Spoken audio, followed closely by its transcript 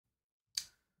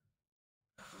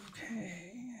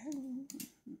Okay.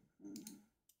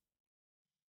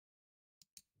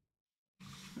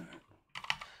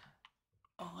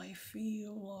 I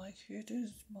feel like it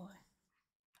is my.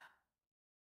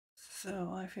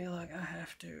 So I feel like I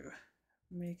have to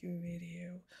make a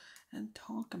video and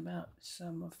talk about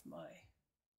some of my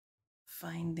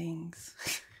findings.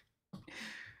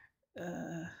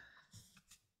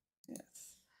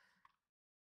 Yes.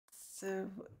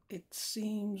 So it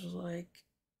seems like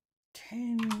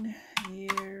 10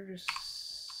 years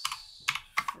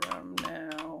from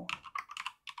now,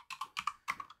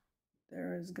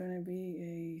 there is going to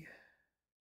be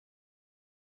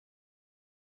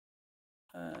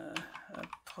a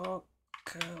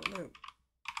apocalyptic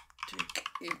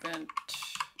event.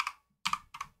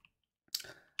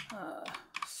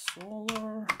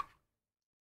 Solar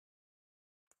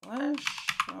flash,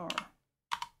 or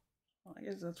I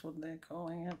guess that's what they're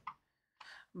calling it,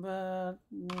 but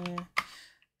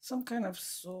some kind of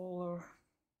solar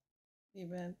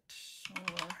event,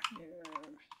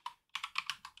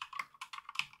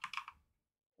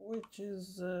 which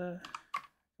is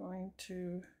going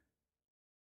to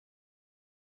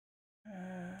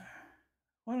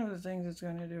one of the things it's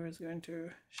going to do is going to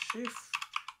shift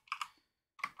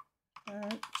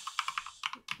magnetical,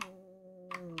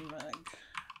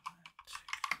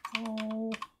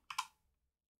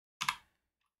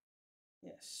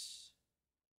 yes.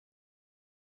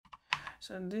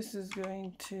 So this is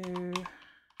going to,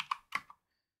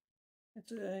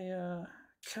 it's a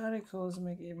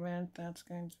cataclysmic event that's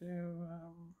going to,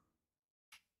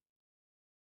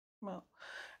 well,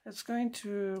 it's going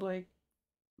to like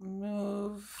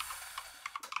move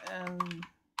Antarctica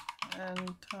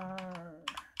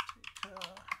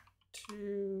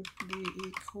to the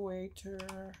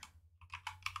equator.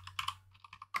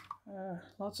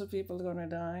 Lots of people are gonna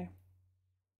die.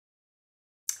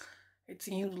 It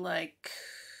seems like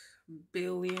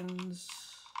billions,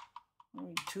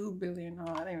 maybe 2 billion,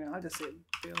 I'll just say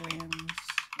billions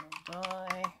will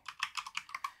die.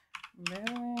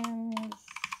 Millions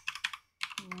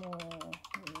more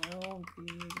will be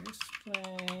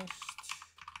displaced.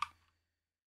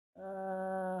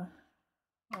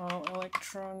 All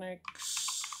electronics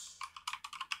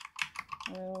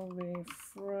will be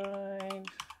fried,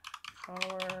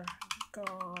 power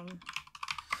gone.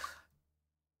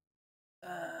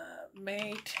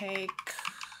 May take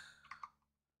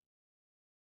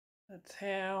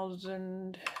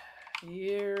 1,000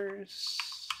 years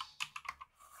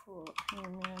for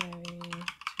humanity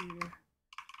to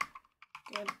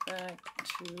get back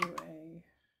to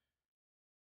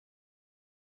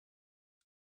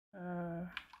a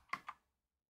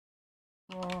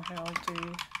more healthy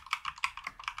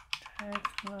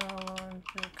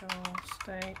technological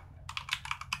state.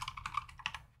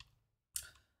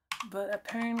 But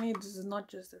apparently this is not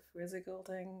just a physical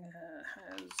thing, it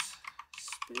has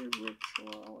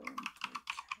spiritual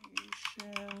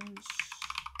implications.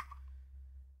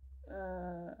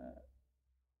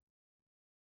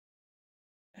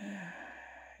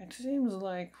 It seems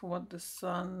like what the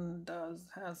sun does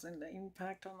has an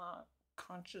impact on our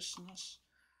consciousness.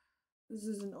 This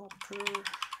is an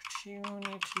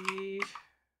opportunity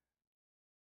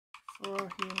for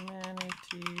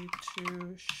humanity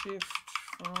to shift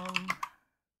from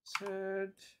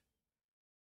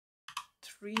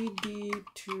 3D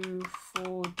to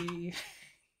 4D.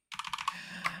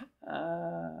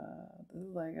 This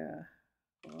is like a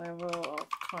level of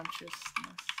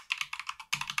consciousness.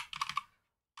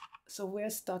 So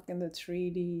we're stuck in the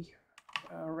 3D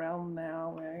realm now,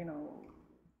 where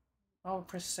our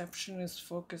perception is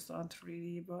focused on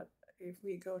 3D, but if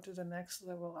we go to the next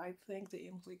level, I think the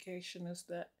implication is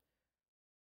that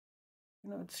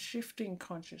it's shifting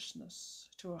consciousness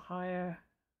to a higher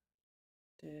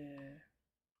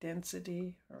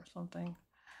density or something.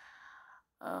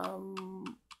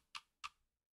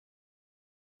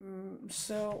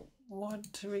 So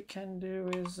what we can do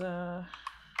is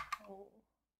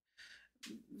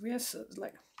yes,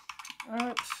 like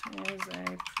Earth is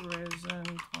a prison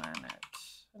planet.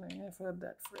 I mean, I've heard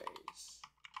that phrase.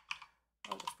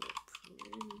 I'll just put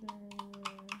prison.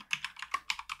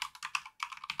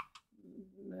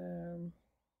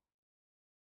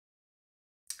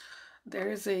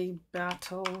 There is a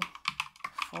battle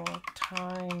for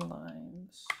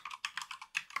timelines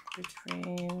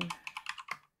between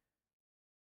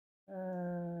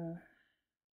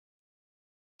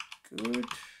good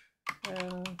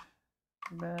and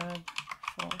bad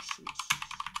forces.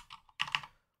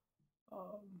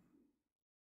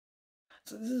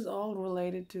 So this is all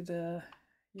related to the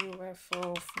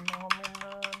UFO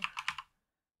phenomenon.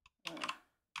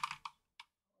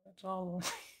 It's all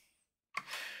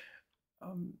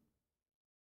um,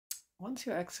 once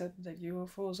you accept that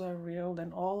UFOs are real,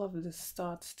 then all of this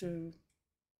starts to,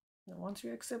 once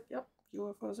you accept, yep,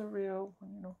 UFOs are real,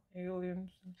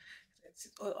 aliens,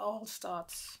 it all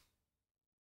starts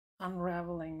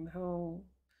unraveling. The whole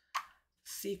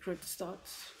secret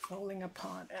starts falling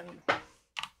apart. And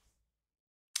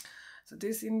so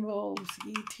this involves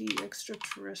ET,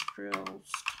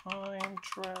 extraterrestrials, time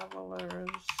travelers,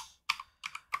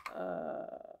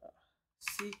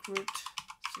 secret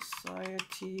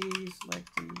societies like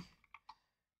the,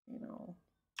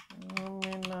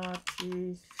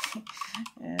 Illuminati,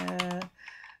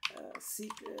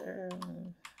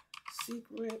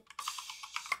 secret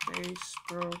space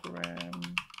program,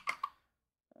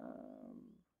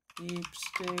 deep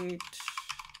state,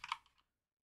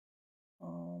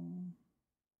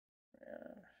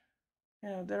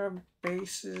 there are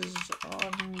bases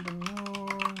on the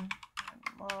moon and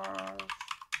Mars.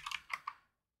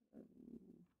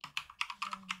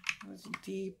 There's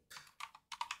deep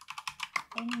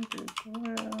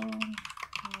underground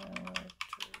military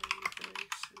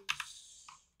bases,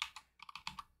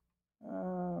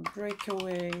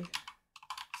 breakaway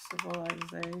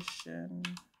civilization.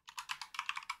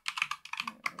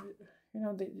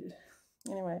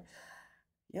 Anyway,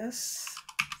 yes,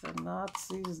 the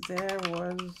Nazis, there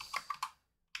was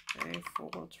a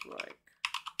Fourth Reich,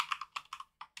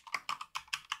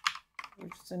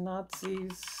 which the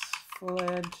Nazis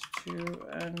fled to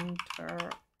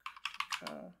Antarctica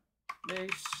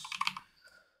base.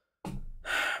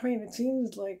 It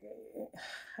seems like,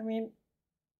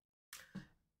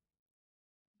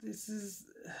 this is,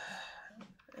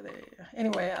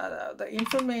 anyway, the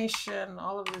information,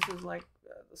 all of this is like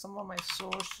some of my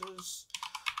sources.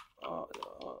 I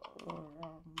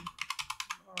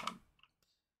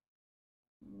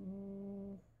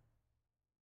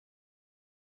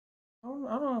don't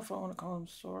know if I want to call them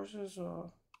sources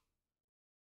or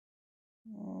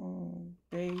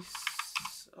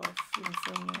base of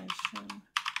information.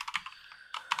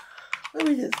 Let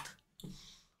me just,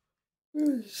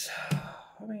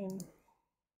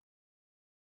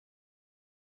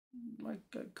 like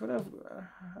I could have,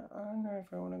 I don't know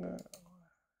if I want to go.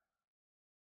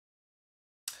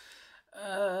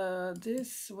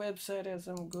 This website has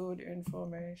some good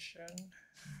information.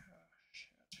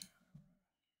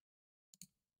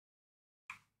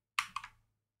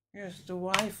 Yes, the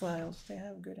Y files, they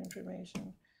have good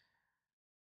information.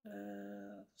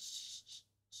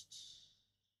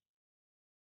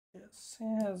 Yes,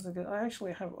 it has a good. I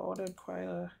actually have ordered quite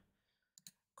a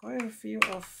few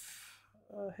of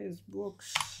his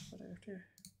books, but I have to.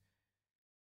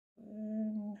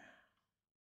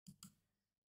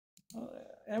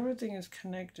 Everything is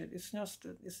connected. It's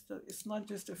not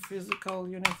just a physical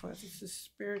universe. It's a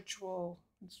spiritual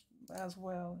as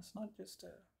well. It's not just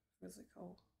a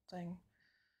physical thing.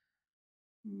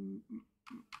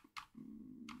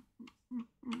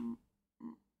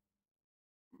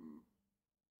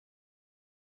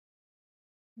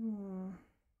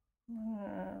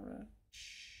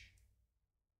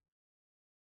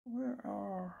 Where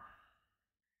are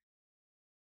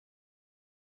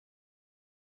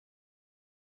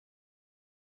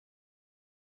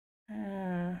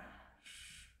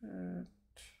shit.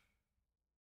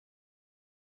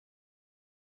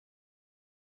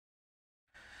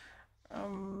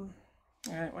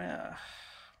 Well,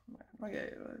 okay,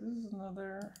 this is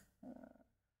another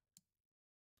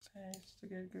place to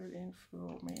get good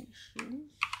information.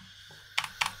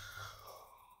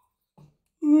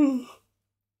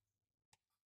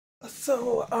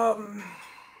 So,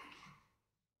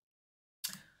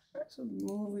 there's some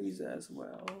movies as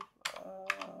well.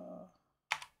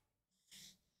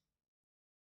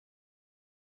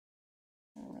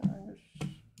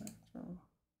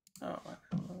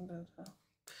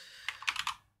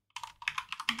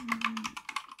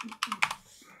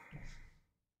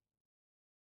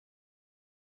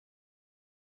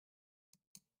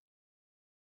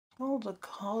 Oh, The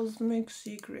Cosmic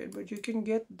Secret, but you can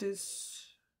get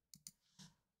this.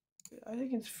 I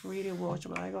think it's free to watch,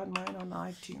 but I got mine on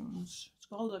iTunes. It's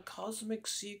called The Cosmic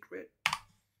Secret.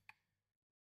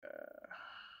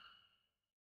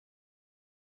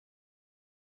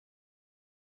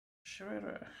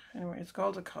 Sure. Anyway, it's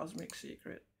called The Cosmic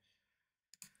Secret.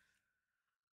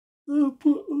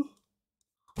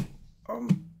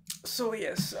 So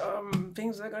yes,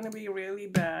 things are gonna be really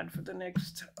bad for the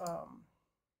next.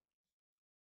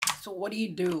 So what do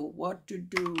you do? What to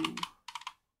do?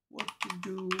 What to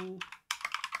do?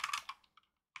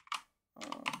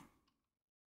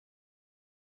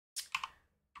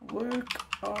 Work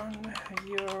on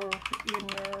your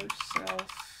inner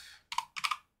self.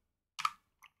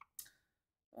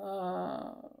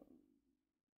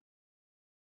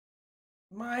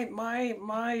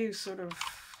 my sort of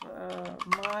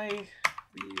my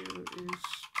view is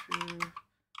to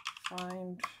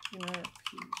find inner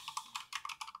peace.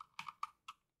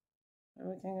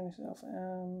 Everything in yourself.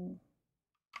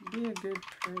 Be a good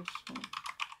person,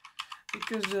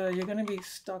 because you're gonna be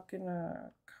stuck in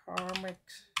a karmic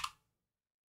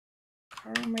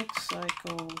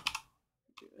cycle.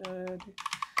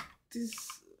 This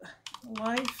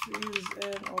life is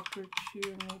an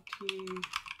opportunity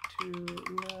to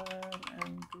learn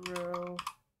and grow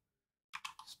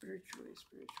spiritually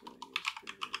grow.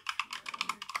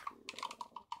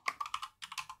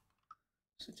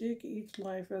 So take each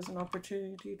life as an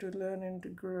opportunity to learn and to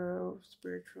grow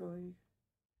spiritually.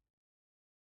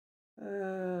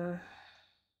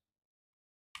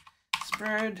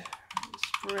 Spread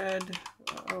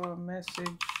our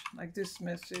message, like this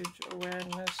message,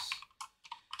 awareness,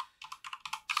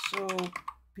 so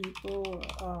people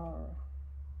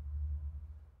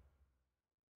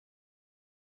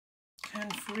can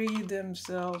free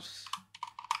themselves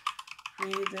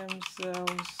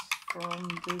from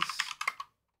this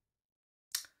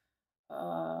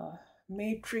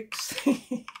matrix.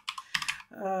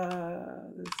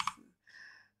 This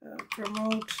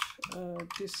promote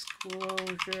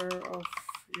disclosure of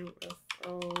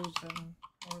UFOs and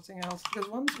everything else, because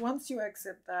once you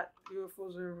accept that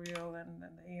UFOs are real and the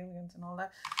aliens and all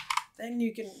that, then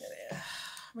you can I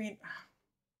mean,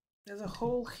 there's a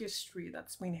whole history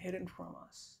that's been hidden from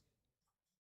us.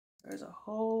 There's a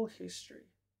whole history.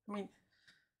 I mean,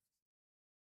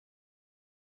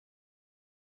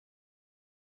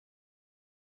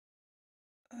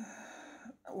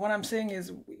 what I'm saying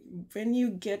is, when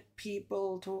you get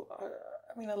people to,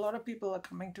 I mean, a lot of people are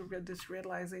coming to this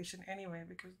realization anyway,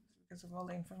 because of all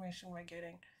the information we're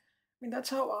getting. I mean, that's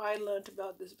how I learned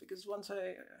about this, because once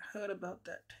I heard about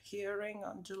that hearing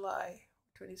on July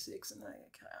 26th, and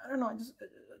I don't know, I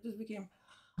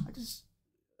just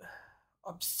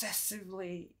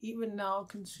obsessively, even now,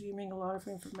 consuming a lot of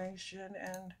information,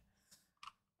 and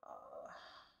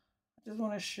I just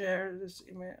want to share this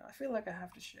image. I feel like I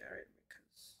have to share it because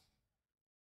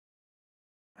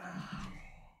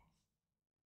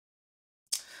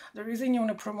the reason you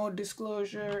want to promote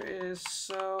disclosure is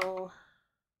so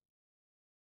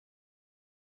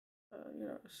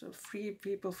so free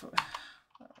people for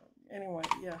anyway,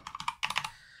 yeah.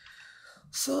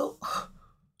 So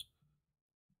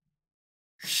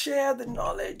share the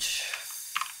knowledge.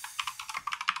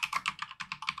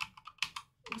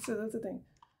 So that's the thing.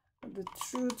 The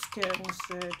truth can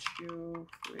set you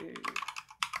free.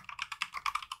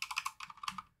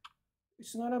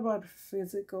 It's not about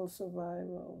physical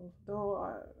survival,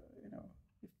 though.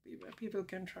 If people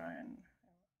can try and,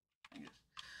 I guess.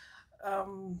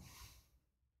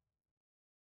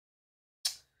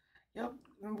 Yep,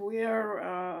 we are.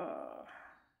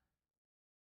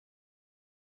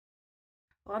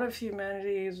 A lot of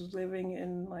humanity is living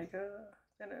in like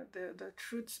the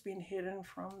truth's been hidden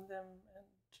from them,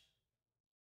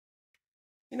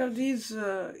 and these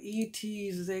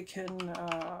ETs, they can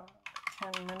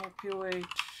manipulate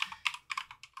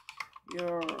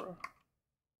your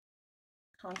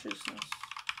consciousness.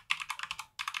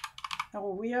 Now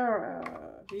we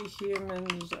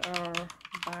humans are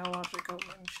biological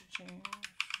machines.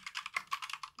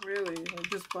 Really, we're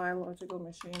just biological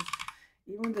machines.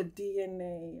 Even the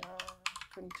DNA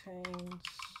contains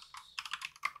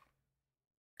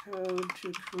code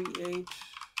to create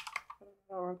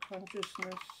our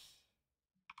consciousness.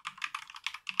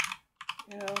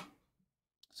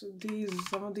 So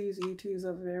some of these ETs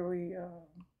are very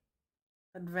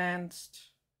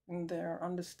advanced in their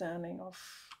understanding of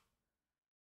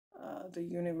the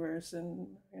universe,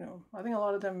 and I think a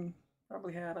lot of them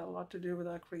probably had a lot to do with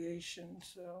our creation.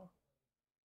 So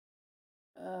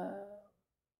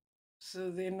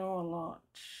they know a lot.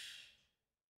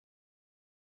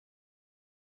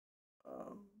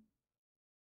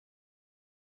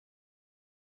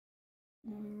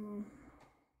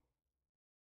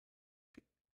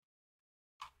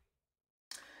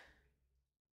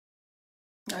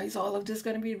 Now, is all of this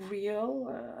going to be real?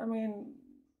 I mean,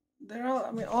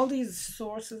 all these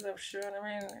sources have shown. I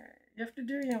mean, you have to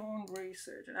do your own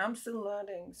research, and I'm still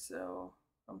learning. So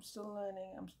I'm still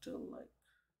learning. I'm still like,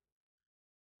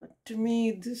 but to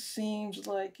me, this seems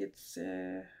like it's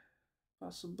a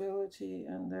possibility,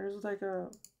 and there's like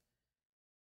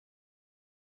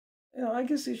I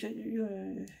guess you should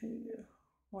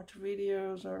watch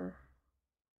videos, or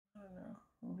I don't know,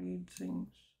 read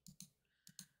things.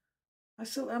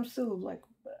 I'm still like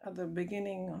at the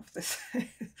beginning of this.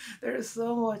 There is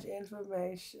so much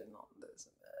information on this,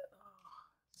 and that. Oh,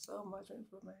 so much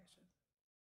information.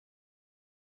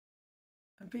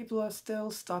 And people are still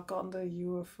stuck on the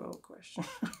UFO question.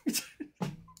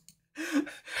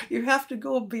 You have to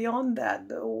go beyond that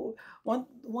though.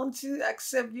 Once you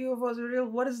accept UFOs are real,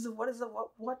 what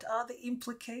are the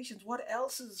implications? What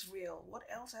else is real? What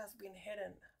else has been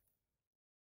hidden?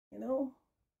 You know?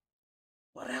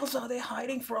 What else are they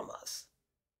hiding from us?